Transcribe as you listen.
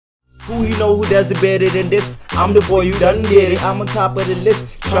Who you know who does it better than this? I'm the boy you done did it. I'm on top of the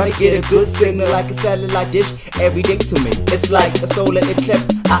list, trying to get a good signal like a satellite dish. Every day to me, it's like a solar eclipse.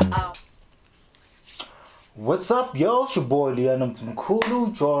 What's up, yo? It's your boy Leon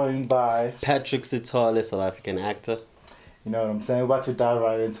Mkulu, joined by Patrick Sitole, South African actor. You know what I'm saying? We're about to dive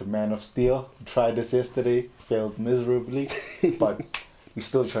right into Man of Steel. We tried this yesterday, failed miserably, but we're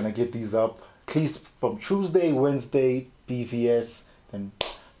still trying to get these up. At least from Tuesday, Wednesday, BVS, then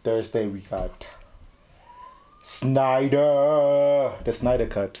Thursday we got Snyder, the Snyder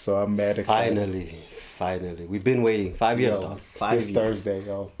cut. So I'm mad excited. Finally, we've been waiting 5 years now. This Thursday,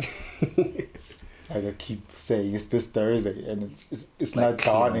 yo. I gotta keep saying it's this Thursday, and it's like not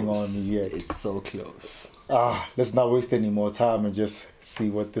dawning on me yet. It's so close. Let's not waste any more time and just see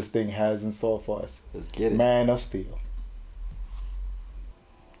what this thing has in store for us. Let's get it. Man of Steel.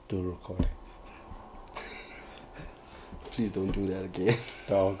 Do recording. Please don't do that again.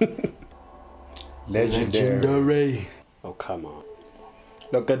 Dog. Legendary. Oh, come on.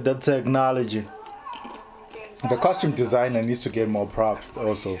 Look at the technology. The costume designer needs to get more props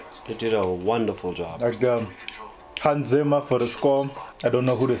also. They did a wonderful job. Like Hans Zimmer for the score. I don't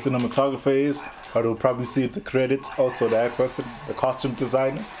know who the cinematographer is, but we'll probably see the credits. Also that person, the costume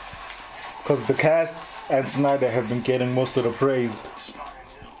designer. Because the cast and Snyder have been getting most of the praise.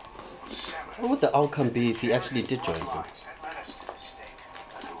 What would the outcome be if he actually did join him?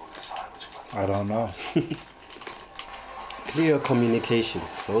 I don't know. Clear communication.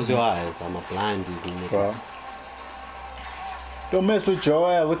 Close your eyes. I'm a blind these niggas. Well, don't mess with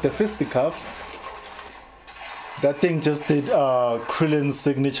Joel with the fisticuffs. That thing just did Krillin's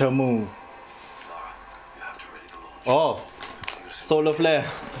signature move. Oh, solar flare.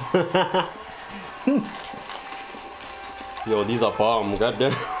 Yo, these are bomb,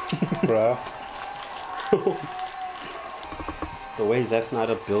 goddamn. Bruh. The way Zack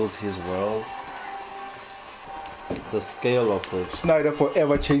Snyder builds his world, the scale of this. Snyder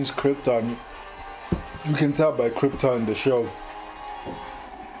forever changed Krypton. You can tell by Krypton the show.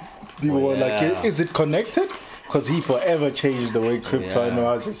 People were like, is it connected? Because he forever changed the way Krypton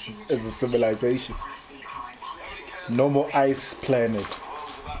was as a civilization. No more ice planet.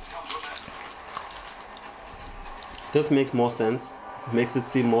 This makes more sense. Makes it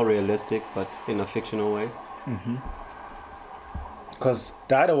seem more realistic, but in a fictional way. Because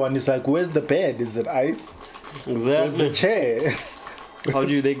the other one is like, where's the bed? Is it ice? Exactly. Where's the chair? How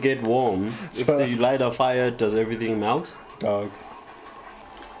do they get warm? If you light a fire, does everything melt? Dog.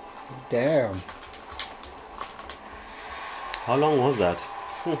 Damn. How long was that?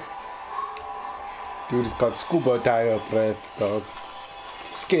 Dude's got scuba dive breath, dog.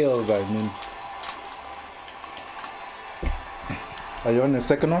 Scales, I mean. Are you on the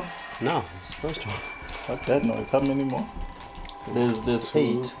second one? No, it's the first one. Fuck that noise. How many more? So there's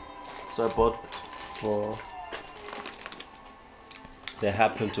 8. So I bought 4. They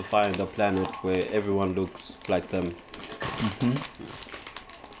happen to find a planet where everyone looks like them.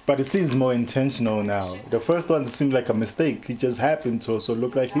 But it seems more intentional now. The first one seemed like a mistake. He just happened to also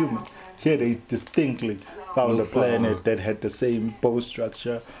look like human. Here they distinctly found a planet that had the same bow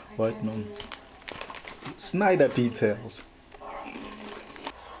structure. What no? Snyder details.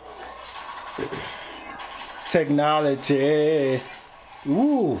 Technology.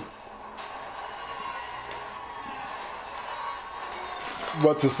 Ooh.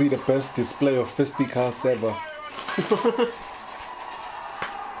 About to see the best display of fisticuffs ever.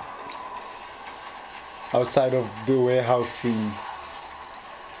 Outside of the warehouse scene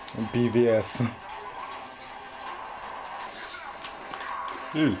in BVS.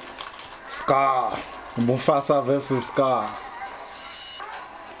 Scar. Mufasa versus Scar.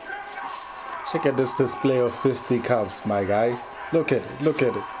 Check out this display of fisticuffs, my guy. Look at it, look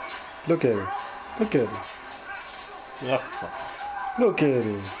at it, look at it, look at it. Yes. Look at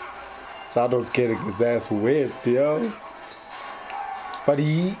it. Sado's getting his ass whipped, yo. But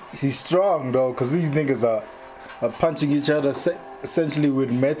he's strong though, cause these niggas are punching each other essentially with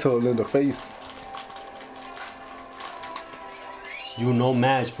metal in the face. You no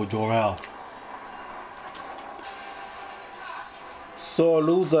match for Jor-El. So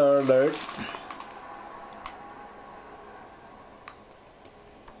loser alert.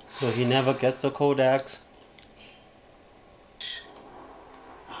 So he never gets the Kodaks.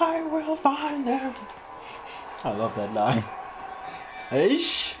 I will find them. I love that line.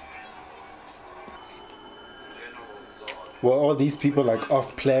 Eish. Were all these people like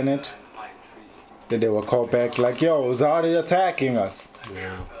off planet? Then they were called back like, yo, is already attacking us.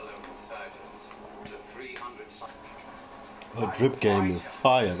 Yeah. Her drip game is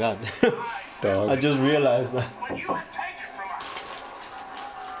fire, god. Dog. I just realized that.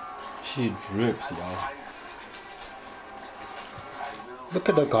 She drips, yo. Look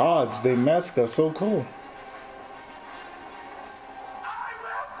at the guards. Their masks are so cool.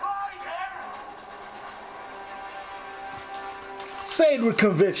 Say it with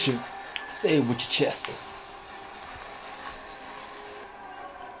conviction. Say it with your chest.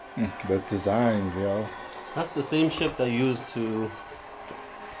 The designs, yo. That's the same ship they used to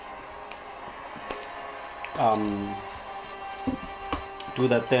do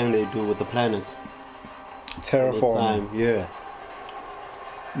that thing they do with the planets. Terraform. Yeah.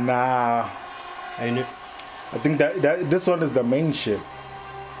 Nah. Ain't it? I think that this one is the main ship.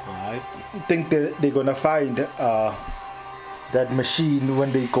 Alright. I think they're gonna find that machine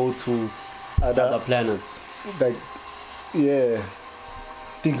when they go to Other planets. like, yeah.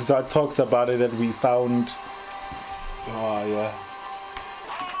 Things that talks about it that we found. Oh yeah.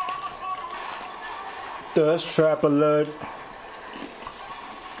 Thirst trap alert.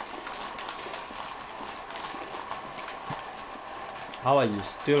 How are you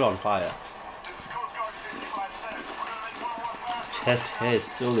still on fire? Chest hair is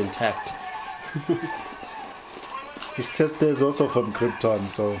still intact. His chest hair is also from Krypton,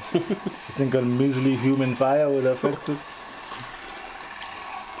 so I think a measly human fire would affect it.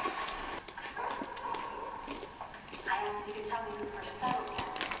 I asked if you could tell me who first settled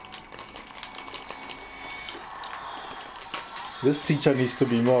Kansas. This teacher needs to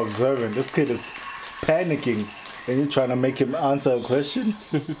be more observant. This kid is panicking and you're trying to make him answer a question.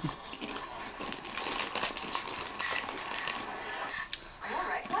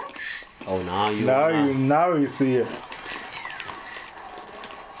 Are you alright, Mike? Oh, Now you see it.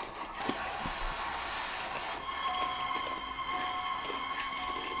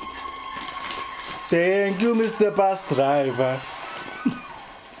 Thank you, Mr. Bus Driver.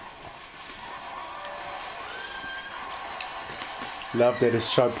 Love that it's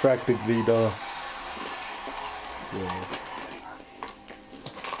shot practically though. Yeah.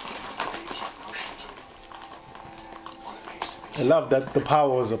 I love that the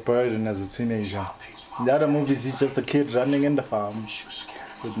power was a burden as a teenager. In the other movies, he's just a kid running in the farm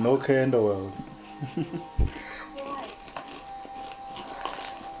with no care in the world.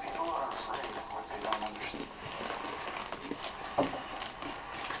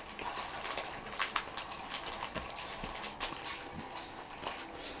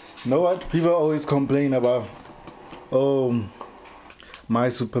 You know what? People always complain about, oh, my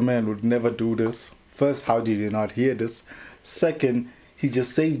Superman would never do this. First, how did you not hear this? Second, he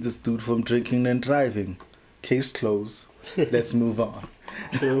just saved this dude from drinking and driving. Case closed. Let's move on.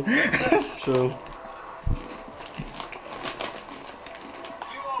 True. True.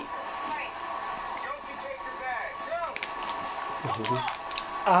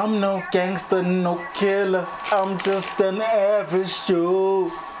 I'm no gangster, no killer. I'm just an average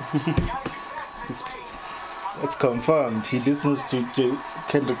Joe. It's confirmed. He listens to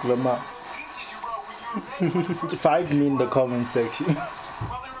Kendrick Lamar. Fight me in the comment section.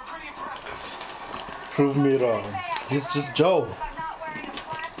 Prove me wrong. He's just Joe.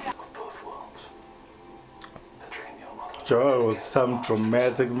 Joel was some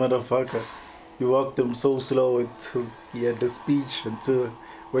dramatic motherfucker. He walked him so slow until he had the speech, until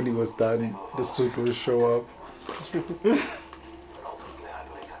when he was done, the suit would show up.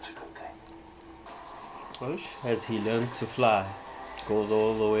 As he learns to fly, goes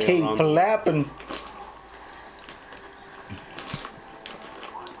all the way Keep around. flapping.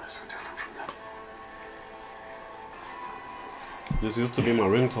 This used to be my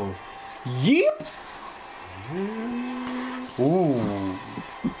ringtone. Yep. Ooh.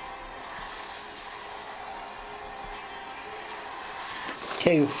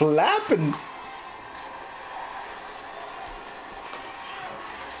 Keep flapping.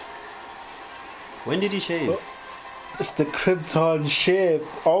 When did he shave? It's the Krypton ship.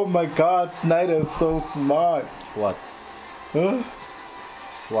 Oh my God, Snyder is so smart. What? Huh?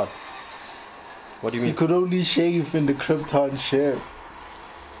 What? What do you He mean? could only shave in the Krypton ship.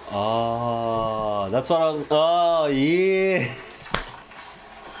 Oh, that's what I was. Oh, yeah.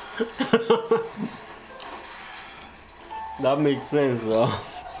 That makes sense, though.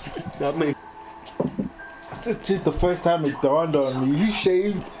 That makes. It's just the first time it dawned on me. He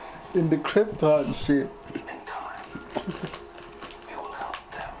shaved in the Krypton ship. In time, we will help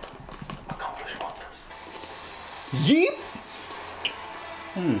them accomplish wonders. Yeep.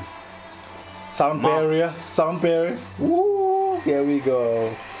 Sound barrier. Sound barrier. Woo. Here we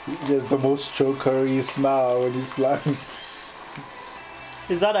go. Just the most chokery smile when he's flying.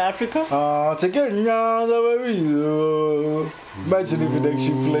 Is that Africa? Imagine if it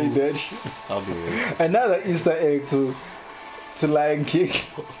actually played that. That'll be weird. Another Easter egg to Lion King.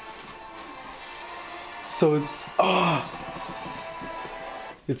 So it's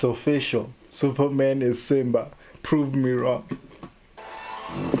official. Superman is Simba. Prove me wrong.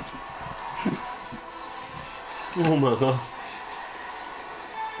 Oh my god.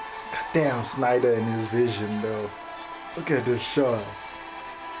 Damn, Snyder and his vision though. Look at this shot.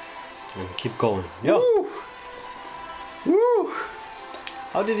 And keep going. Yo. Woo! Woo!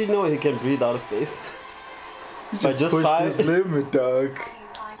 How did he know he can breathe out of space? He By just just pushed five? his limit, dog.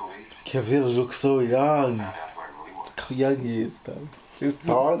 Cavill looks so young. Found out where it really was. How young he is, dog. It's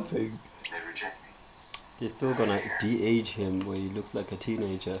daunting. They reject me. You're still gonna de-age him where he looks like a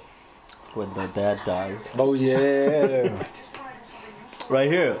teenager when the dad dies. Oh yeah. Right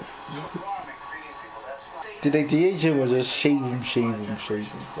here. Did they de-age him or just shave him,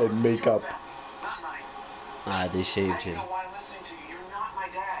 and make up? Ah, they shaved him. I know why I'm listening to you. You're not my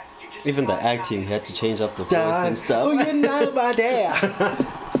dad. You just Even the not my acting, he had to change up the voice Dad, and stuff. oh, you're not my dad.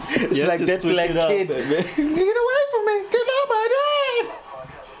 It's You have like to that switch black it up, kid. baby. Get away from me! You're not my dad.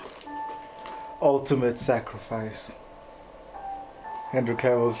 Ultimate sacrifice. Henry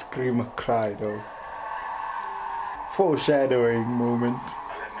Cavill's scream and cry though. Foreshadowing moment.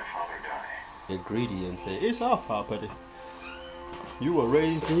 I let my father die. Get greedy and say, it's our property. You were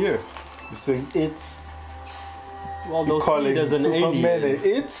raised here. You saying it's Well, those see calling it as an Superman alien.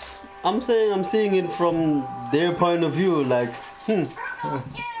 it's I'm saying I'm seeing it from their point of view, like,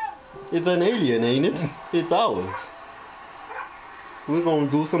 it's an alien, ain't it? It's ours. We're gonna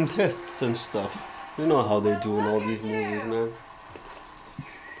do some tests and stuff. You know how they do in all these movies, man.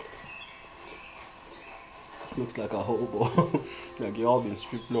 Looks like a hobo. Like you all been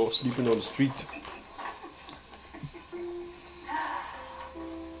sleeping on the street.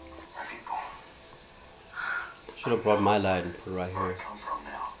 My people. Should have brought my light and put it right here. Come from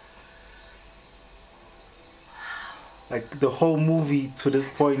now. like the whole movie to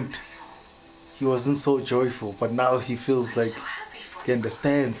this point he wasn't so joyful, but now he feels like he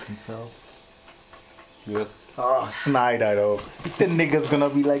understands himself. Yep. Oh, Snyder though. The nigga's gonna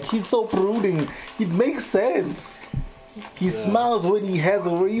be like, he's so brooding. It makes sense. He smiles when he has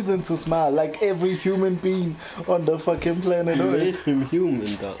a reason to smile, like every human being on the fucking planet You made Earth. him human,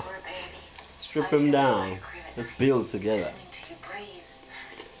 though. Strip him down. Let's build together.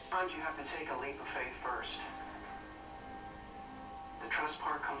 Sometimes you have to take a leap of faith first. The trust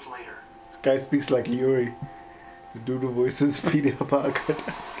part comes later. Guy speaks like Yuri. The dude who voices Peter Parker.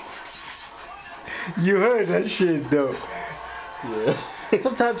 You heard that shit though. Yeah.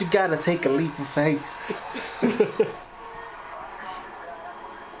 Sometimes you gotta take a leap of faith.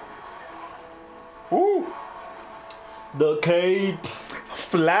 Ooh, The cape.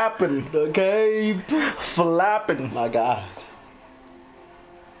 flapping, The cape. flapping. My God.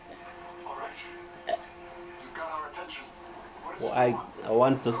 All right. You've got our attention. What is Well, I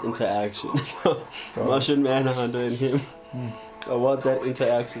want this interaction. Martian Manhunter and him. I want that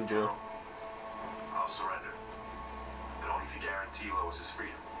interaction, bro. I'll surrender. But only if you guarantee Lois his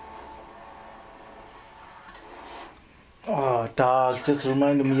freedom. Oh, dog, just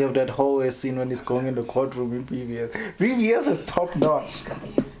reminded me of that whole scene when he's going in the courtroom in BVS. BVS is top notch.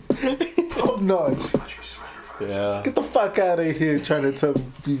 Top notch. Much for Snyderverse. Yeah. Get the fuck out of here trying to tell me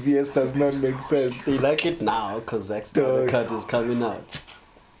BVS does not make sense. So you like it now, because Zack Snyder Dog. cut is coming out.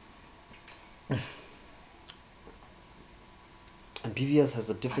 And BVS has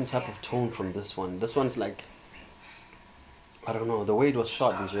a different type of tone from this one. This one's like, I don't know, the way it was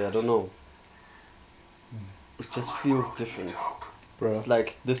shot, NJ, I don't know. It just feels different. Bro, It's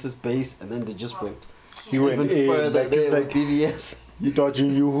like, this is base, and then they just went you went even in, further like, it's there like with BVS. you thought you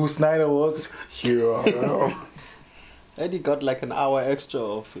knew who Snyder was? Here I am. And he got like an hour extra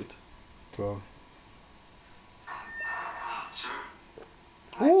of it. Bro.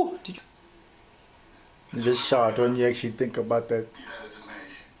 Ooh, did you? Just shot when you actually think about that. That isn't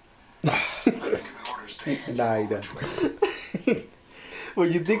me. I've been given orders to Snyder. When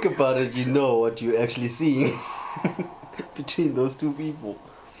you think about it, you know what you're actually seeing between those two people.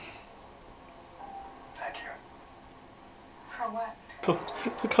 Thank you. For what?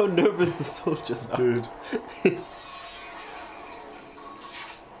 Look how nervous the soldiers are. Dude.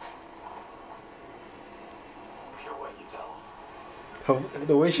 Care what you tell him. How,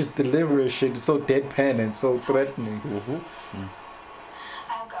 the way she's delivering shit is so deadpan and so threatening.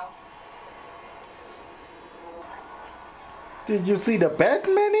 I'll go. Did you see the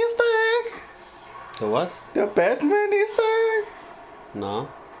Batman Easter egg? The what? The Batman Easter egg? No.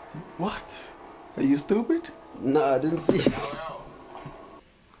 What? Are you stupid? No, I didn't see it.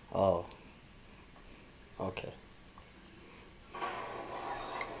 Oh. Okay.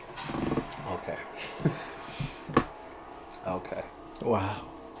 Okay. Okay. Wow.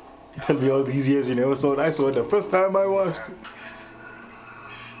 Tell me all these years you never saw it. I saw it the first time I watched it.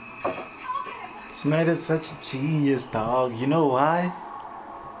 Snyder's such a genius, dog. You know why?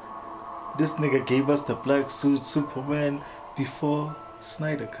 This nigga gave us the black suit Superman before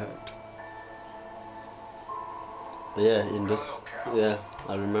Snyder cut. Yeah, in this. Yeah,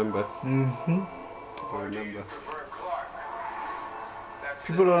 I remember. Mm-hmm. I remember.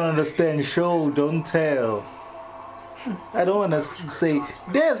 People don't understand. Show, don't tell. I don't want to say,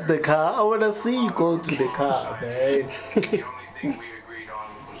 there's the car. I want to see you go to the car, man.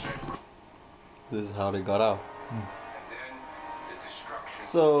 This is how they got out.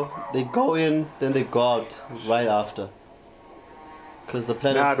 So they go in, then they go out right after. Because the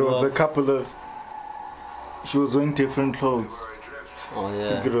planet. Nah, there was blew a up. couple of. She was wearing different clothes. Oh I yeah.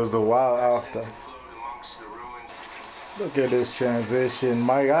 think it was a while after. Look at this transition,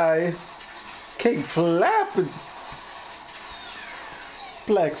 my guy. Cake flapping.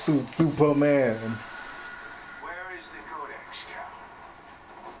 Black suit Superman. Where is the Codex, Cal?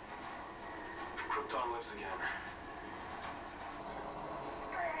 Krypton lives again.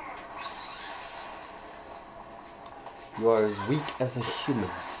 You are as weak as a human.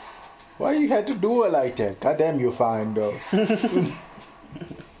 Why you had to do it like that? Goddamn, you're fine though.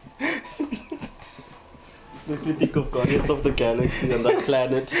 Makes me think of Guardians of the Galaxy and that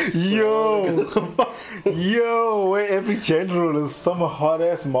planet. Yo, yo, where every general is some hot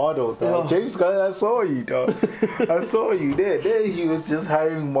ass model, dog. James Gunn, I saw you, dog. I saw you there. There he was just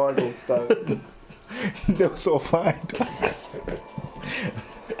hiring models, dog. They were so fine, dog.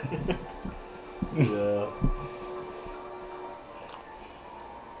 Yeah.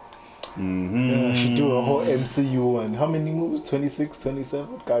 Yeah, I should do a whole MCU one. How many movies? 26,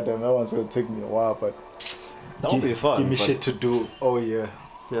 27? Goddamn, that one's gonna take me a while, but That would be fun. give me but- shit to do. Oh yeah,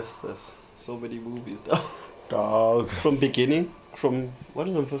 Yes, yes. So many movies now. dog. From beginning, from what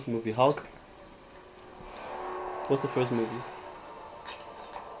is the first movie? Hulk. What's the first movie?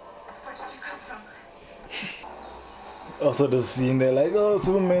 Where did you come from? Also the scene they're like, oh,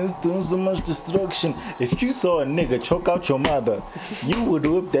 Superman's doing so much destruction. If you saw a nigga choke out your mother, you would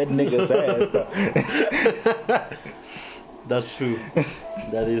whip that nigga's ass, dog. That's true.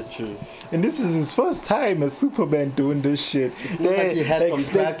 That is true. And this is his first time as Superman doing this shit. looked like he had some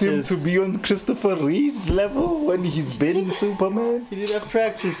expect him practice. to be on Christopher Reeve's level when he's been Superman. He didn't have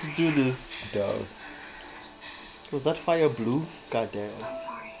practice to do this. Dog. Was that fire blue? God damn. I'm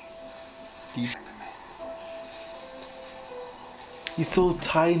sorry. He's so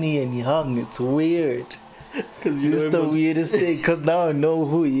tiny and young, it's weird. Because you It's the weirdest thing, because now I know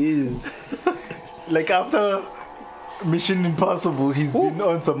who he is. Like after Mission Impossible, he's been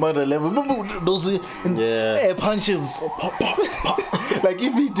on some other level. Those air punches. Like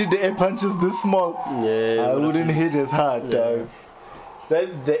if he did the air punches this small, Yeah. I wouldn't hit as hard, dog.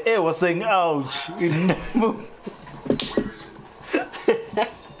 That the air was saying ouch.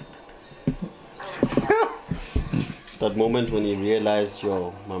 That moment when he realized,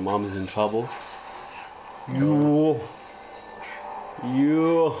 yo, my mom is in trouble. Yo.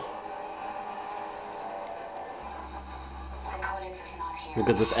 Yo. The Codex is not here. Look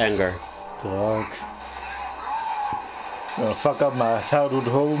at this anger. Dog. Gonna fuck up my childhood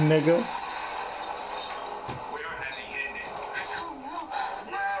home, nigga. Where has he hidden it? I don't know.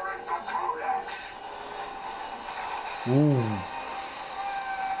 Where is the Codex? Ooh.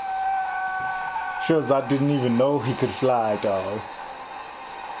 Shows I didn't even know he could fly, dog.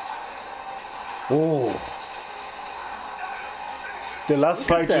 Oh. The last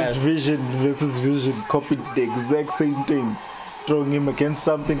fight that. with Vision versus Vision copied the exact same thing. Throwing him against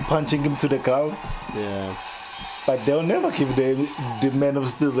something, punching him to the ground. Yeah. But they'll never give the Man of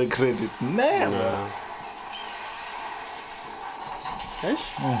Steel the credit. Never. Nah.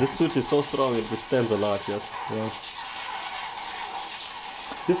 Eish, this suit is so strong, it withstands a lot, yes. Yeah.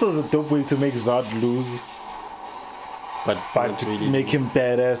 This was a dope way to make Zod lose, But but not to really. make him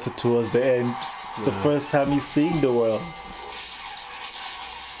badass towards the end. It's the first time he's seeing the world.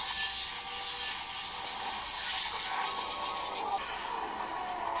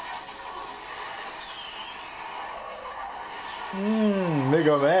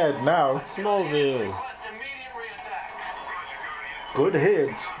 Nigga mad now. Smallville. Request immediate reattack. Good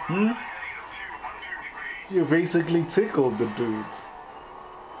hit. You basically tickled the dude.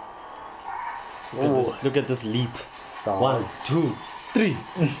 Look at this leap. Dog. 1, 2, 3.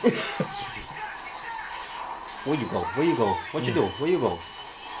 Where you go? Where you go? What you do? Where you go?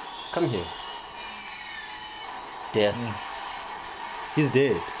 Come here. Death. He's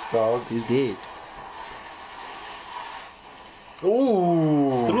dead. Dog. He's dead.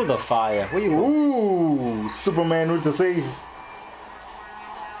 Ooh. Through the fire. Where you go? Ooh. Superman with the save.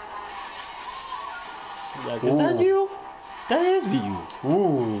 Like, is that you? That is be you.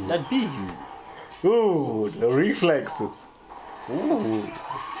 Ooh. That be you. Ooh, the reflexes. Ooh.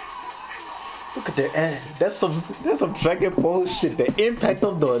 Look at the end. That's some Dragon Ball shit. The impact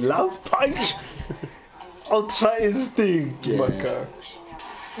of the last punch. Ultra instinct. Yeah. My God.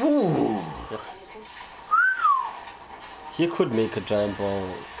 Ooh. Yes. He could make a Dragon Ball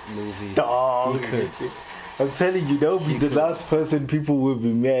movie. Dog. He could. I'm telling you, that would be the last person people will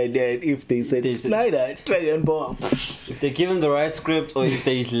be mad at if they said Snyder, Dragon Ball. If they give him the right script, or if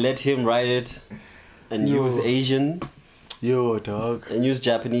they let him write it and use Asians Yo, dog. and use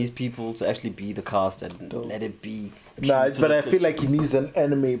Japanese people to actually be the cast and let it be. Nah, true to but the I feel like he needs an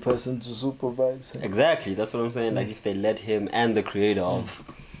anime person to supervise him. Exactly, that's what I'm saying. Like if they let him and the creator of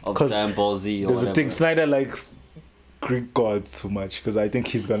 'Cause Dragon Ball Z or There's whatever. a thing, Snyder likes Greek gods too much because I think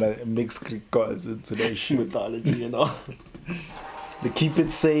he's gonna mix Greek gods into their shit. mythology and all. The keep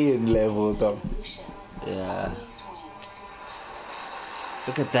it sane level though. Yeah.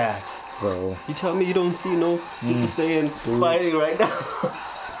 Look at that. Bro. You tell me you don't see no Super Saiyan fighting right now.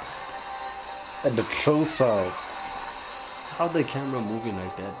 And the close-ups. How the camera moving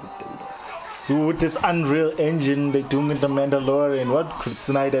like that with them though? Dude, with this Unreal Engine they doing with the Mandalorian, what could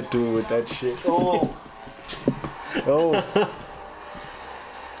Snyder do with that shit? Oh, Oh,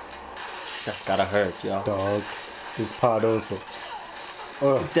 that's gotta hurt, yo. dog. This part also.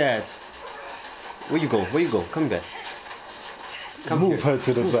 Oh, Dad, where you go? Where you go? Come back. Come move here. her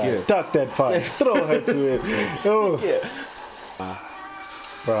to the Move side. here. Duck that part. Throw her to it. Oh, Yeah.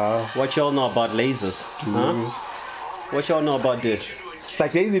 bro. What y'all know about lasers? Huh? What y'all know about this? It's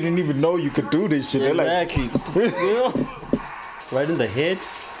like they didn't even know you could do this shit. They're like, Exactly. You know? Right in the head.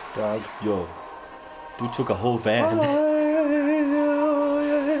 dog. Yo, dude took a whole van.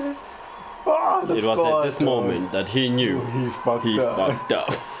 Oh, the It was score, at this dog. moment that he knew He fucked he up. fucked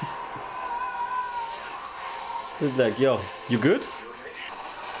up. It's like, yo, you good?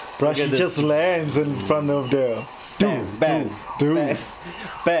 Bro, Look she at this. just lands in front of them. Bang, bang, Dude. bang,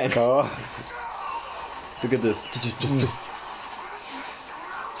 bang. Oh, Look at this.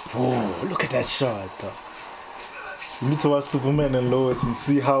 oh, look at that shot, though. You need to watch Superman and Lois and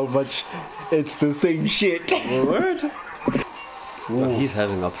see how much it's the same shit. Word? Well, he's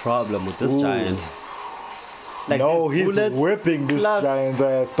having a problem with this giant. Like No, these he's bullets whipping this plus giant's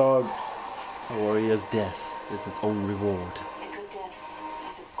ass, dog. a warrior's death is its own reward. A good death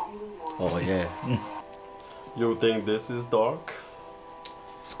has its own reward. Oh yeah. You think this is dark?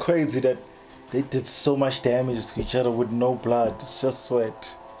 It's crazy that they did so much damage to each other with no blood. It's just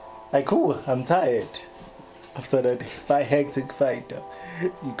sweat. Like, ooh, I'm tired. After that hectic fight, though,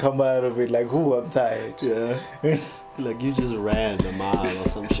 you come out of it like, ooh, I'm tired. Yeah. Like you just ran a mile or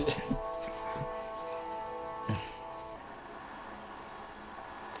some shit.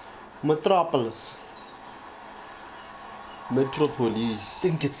 Metropolis. Metropolis. I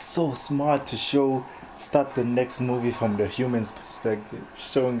think it's so smart to start the next movie from the human's perspective,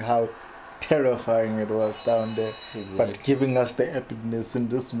 showing how terrifying it was down there, but Exactly. giving us the epicness in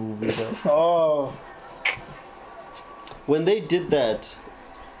this movie. Though. Oh, When they did that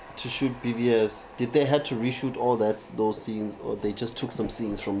to shoot BVS, did they had to reshoot all those scenes, or they just took some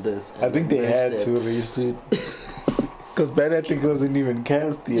scenes from this? I think they merged had them? to reshoot because Ben Affleck wasn't even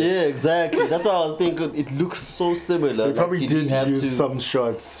cast yet. Yeah, exactly. That's what I was thinking. It looks so similar. They probably he did have use to- some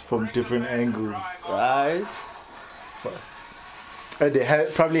shots from different angles. Right. And they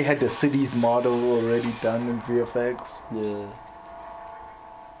probably had the city's model already done in VFX. Yeah.